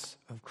cross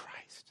of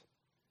Christ.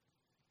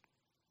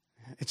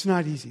 It's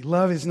not easy.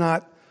 Love is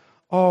not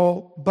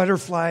all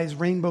butterflies,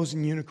 rainbows,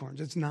 and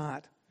unicorns. It's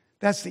not.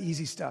 That's the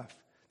easy stuff.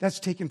 That's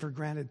taken for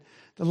granted.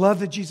 The love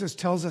that Jesus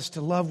tells us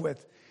to love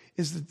with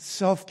is the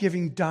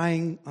self-giving,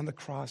 dying on the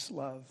cross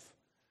love.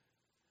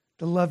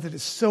 The love that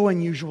is so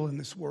unusual in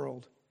this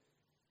world.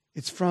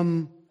 It's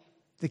from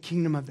the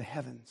kingdom of the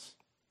heavens.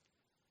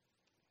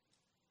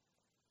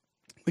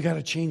 We got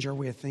to change our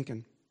way of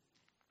thinking.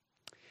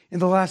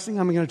 And the last thing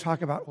I'm going to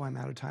talk about, well, I'm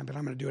out of time, but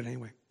I'm going to do it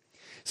anyway.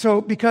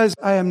 So because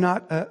I am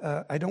not,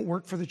 I don't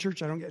work for the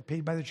church, I don't get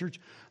paid by the church,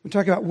 I'm going to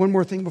talk about one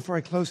more thing before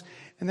I close,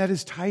 and that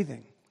is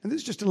tithing. And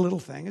this is just a little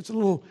thing. It's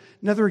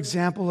another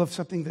example of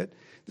something that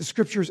the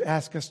scriptures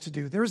ask us to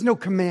do. There is no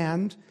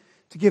command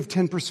to give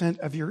 10%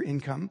 of your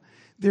income.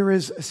 There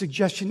is a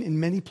suggestion in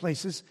many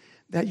places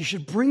that you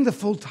should bring the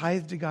full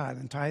tithe to God,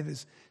 and tithe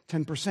is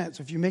 10%.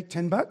 So if you make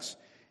 $10,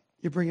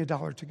 you bring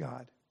 $1 to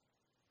God,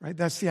 right?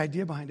 That's the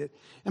idea behind it.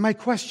 And my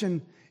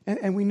question,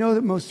 and we know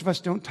that most of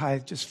us don't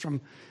tithe just from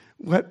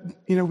what,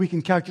 we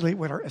can calculate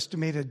what our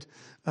estimated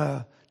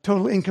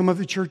total income of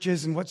the church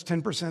is and what's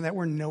 10% of that.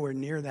 We're nowhere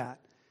near that.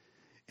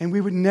 And we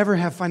would never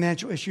have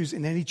financial issues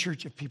in any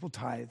church if people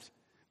tithed.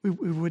 We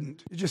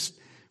wouldn't.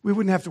 We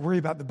wouldn't have to worry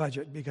about the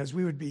budget because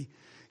we would be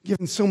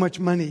given so much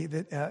money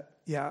that,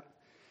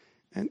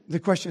 And the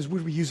question is,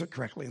 would we use it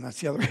correctly? And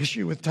that's the other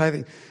issue with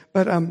tithing.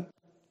 But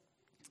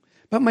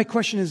my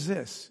question is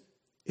this.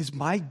 Is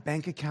my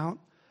bank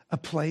account a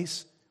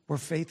place where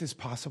faith is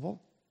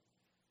possible?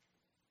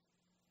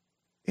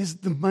 Is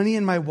the money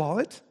in my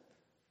wallet,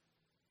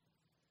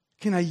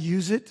 can I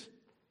use it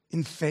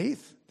in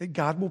faith that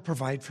God will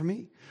provide for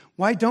me?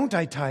 Why don't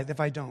I tithe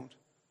if I don't?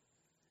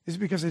 Is it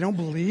because I don't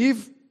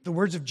believe the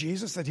words of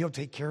Jesus that he'll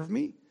take care of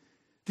me?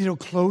 That he'll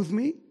clothe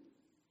me?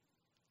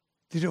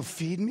 That he'll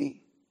feed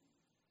me?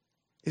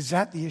 Is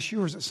that the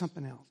issue or is it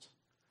something else?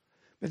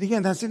 But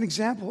again, that's an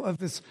example of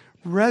this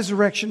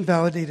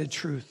resurrection-validated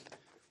truth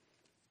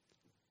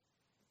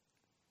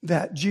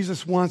that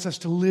Jesus wants us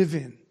to live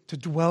in, to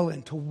dwell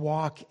in, to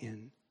walk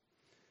in.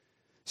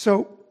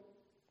 So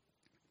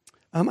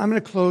I'm going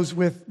to close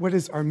with what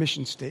is our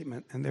mission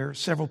statement. And there are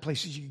several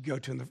places you can go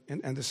to,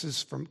 and this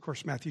is from, of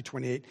course, Matthew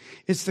 28.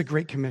 It's the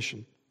Great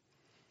Commission.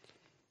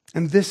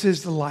 And this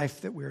is the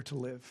life that we are to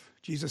live.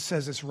 Jesus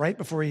says this right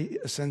before he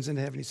ascends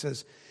into heaven. He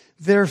says,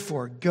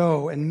 "Therefore,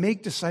 go and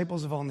make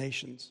disciples of all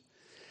nations,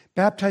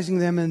 baptizing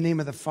them in the name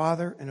of the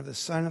Father and of the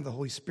Son and of the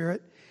Holy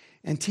Spirit,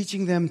 and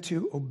teaching them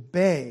to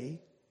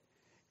obey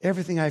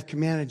everything I have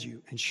commanded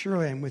you. And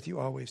surely I am with you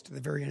always to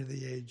the very end of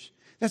the age."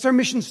 That's our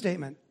mission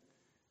statement.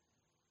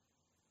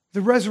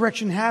 The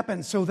resurrection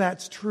happened, so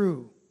that's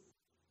true.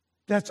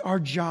 That's our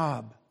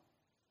job.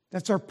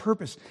 That's our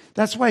purpose.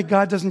 That's why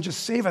God doesn't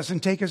just save us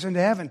and take us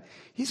into heaven.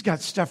 He's got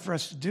stuff for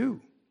us to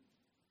do.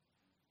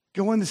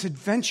 Go on this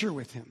adventure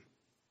with him.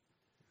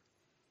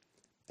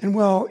 And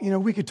well,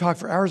 we could talk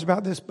for hours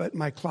about this, but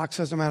my clock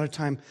says I'm out of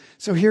time.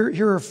 So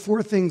here are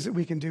 4 things that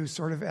we can do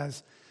sort of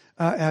as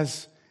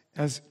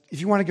if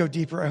you want to go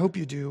deeper, I hope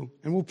you do,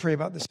 and we'll pray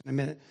about this in a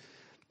minute.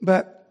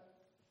 But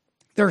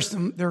there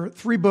are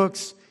 3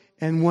 books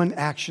and 1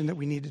 action that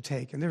we need to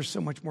take. And there's so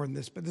much more than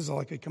this, but this is all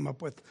I could come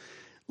up with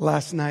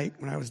last night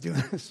when I was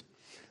doing this.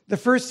 The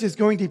first is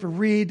going deeper.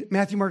 Read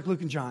Matthew, Mark,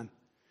 Luke, and John.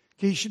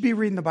 Okay, you should be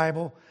reading the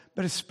Bible,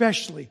 but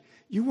especially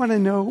you want to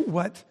know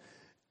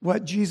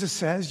what Jesus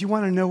says. You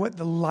want to know what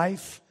the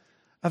life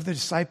of the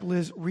disciple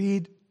is.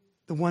 Read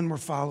the one we're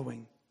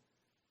following.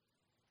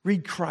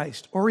 Read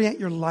Christ. Orient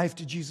your life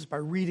to Jesus by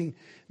reading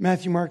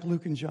Matthew, Mark,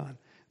 Luke, and John.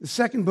 The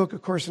second book,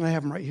 of course, and I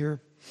have them right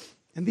here,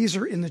 and these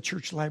are in the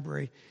church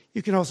library.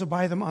 You can also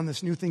buy them on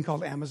this new thing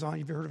called Amazon.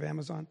 You've heard of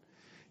Amazon?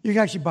 You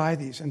can actually buy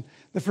these. And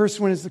the first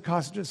one is The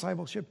Cost of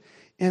Discipleship.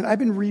 And I've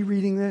been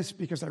rereading this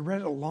because I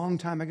read it a long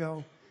time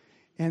ago.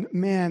 And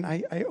man,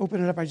 I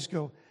open it up, I just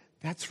go,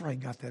 that's where I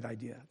got that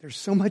idea. There's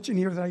so much in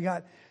here that I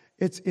got.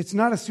 It's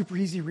not a super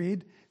easy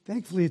read.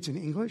 Thankfully, it's in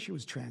English. It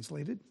was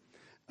translated.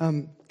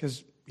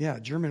 Because,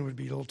 German would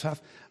be a little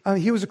tough.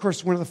 He was, of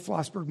course, one of the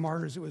Flossberg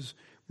martyrs who was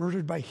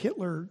murdered by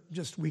Hitler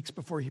just weeks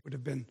before he would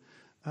have been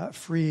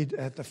freed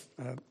at the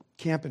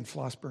camp in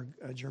Flossberg,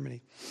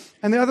 Germany.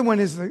 And the other one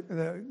is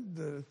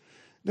the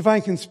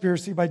Divine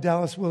Conspiracy by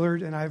Dallas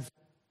Willard, and I've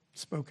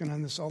spoken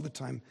on this all the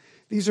time.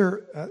 These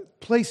are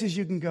places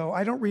you can go.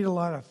 I don't read a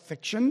lot of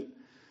fiction.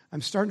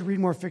 I'm starting to read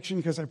more fiction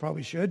because I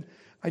probably should.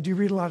 I do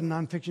read a lot of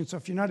nonfiction, so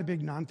if you're not a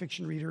big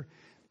nonfiction reader,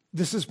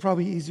 this is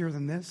probably easier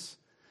than this,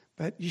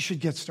 but you should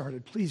get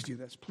started. Please do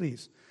this,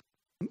 please.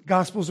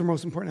 Gospels are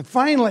most important. And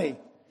finally,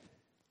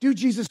 do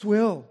Jesus'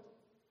 will.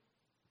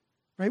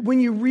 Right? When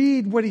you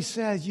read what he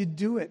says, you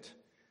do it.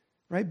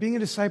 Right? Being a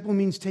disciple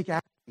means take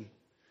action.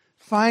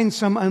 Find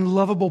some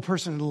unlovable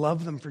person and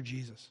love them for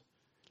Jesus.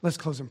 Let's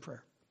close in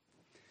prayer.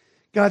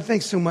 God,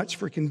 thanks so much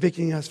for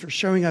convicting us, for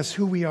showing us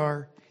who we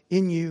are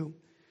in you,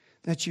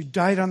 that you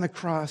died on the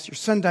cross, your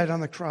son died on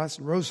the cross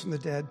and rose from the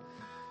dead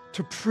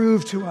to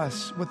prove to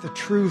us what the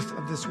truth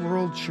of this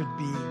world should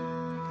be.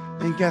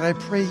 And God, I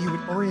pray you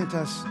would orient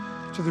us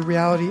to the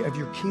reality of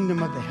your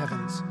kingdom of the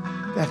heavens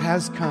that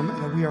has come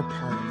and that we are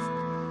part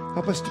of.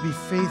 Help us to be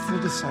faithful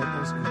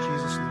disciples. In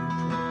Jesus' name we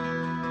pray.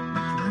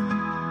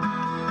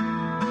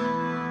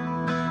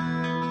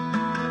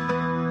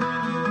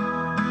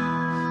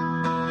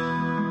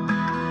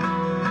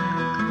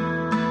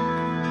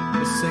 Amen.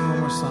 Let's sing one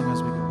more song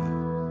as we go.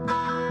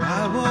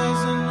 I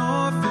was an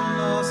orphan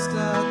lost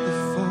at the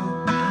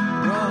fold,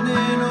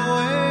 running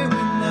away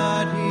when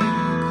I'd hear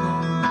you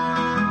call.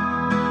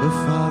 But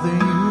Father,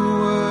 you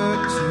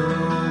worked your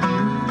way.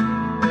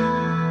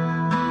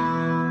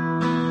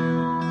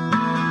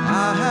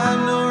 I had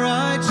no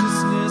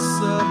righteousness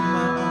of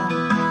my own.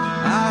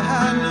 I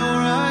had no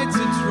right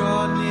to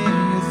draw near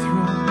your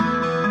throne.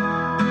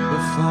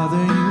 But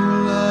Father, you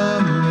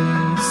love me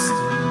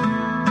still.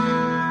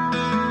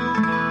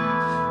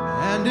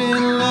 And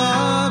in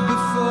love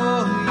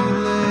before you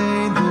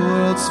laid the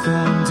world's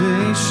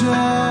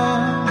foundation,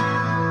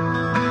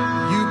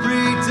 you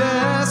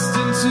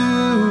predestined to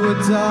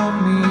adopt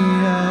me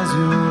as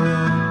your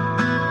own.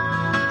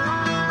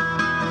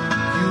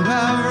 You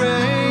have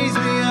raised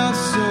me up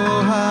so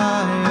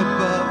high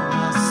above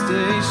my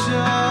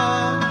station.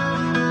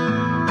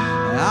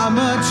 I'm a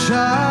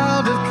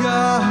child of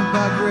God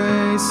by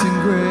grace and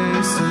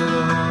grace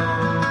alone.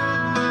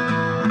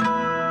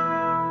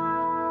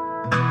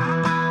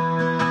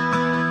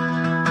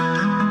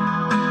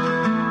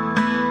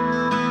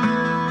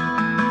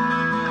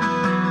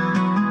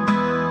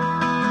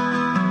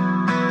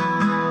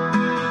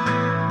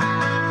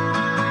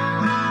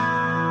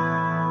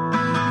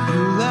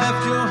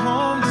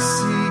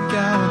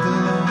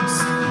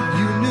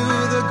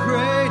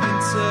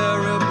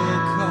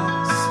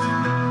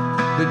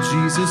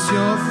 Jesus,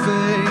 your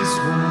face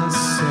was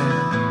set.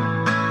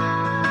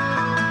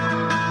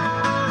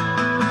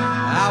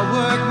 I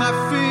worked my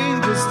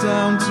fingers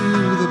down to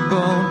the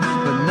bone,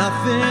 but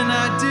nothing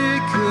I did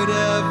could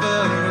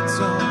ever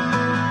atone.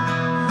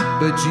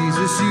 But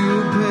Jesus, you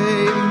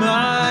paid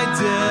my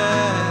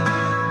debt,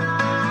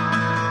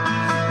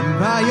 and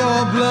by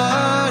your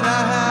blood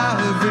I have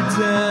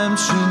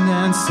redemption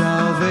and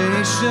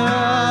salvation.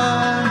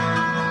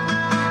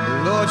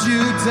 Lord,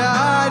 you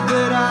died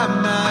that I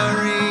might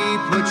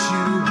reap what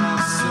you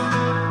have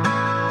sown,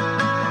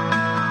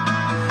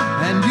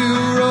 and you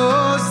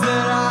rose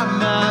that I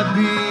might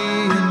be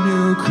a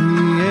new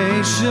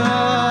creation.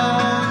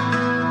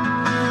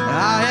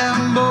 I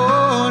am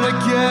born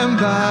again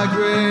by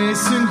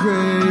grace and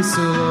grace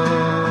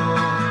alone.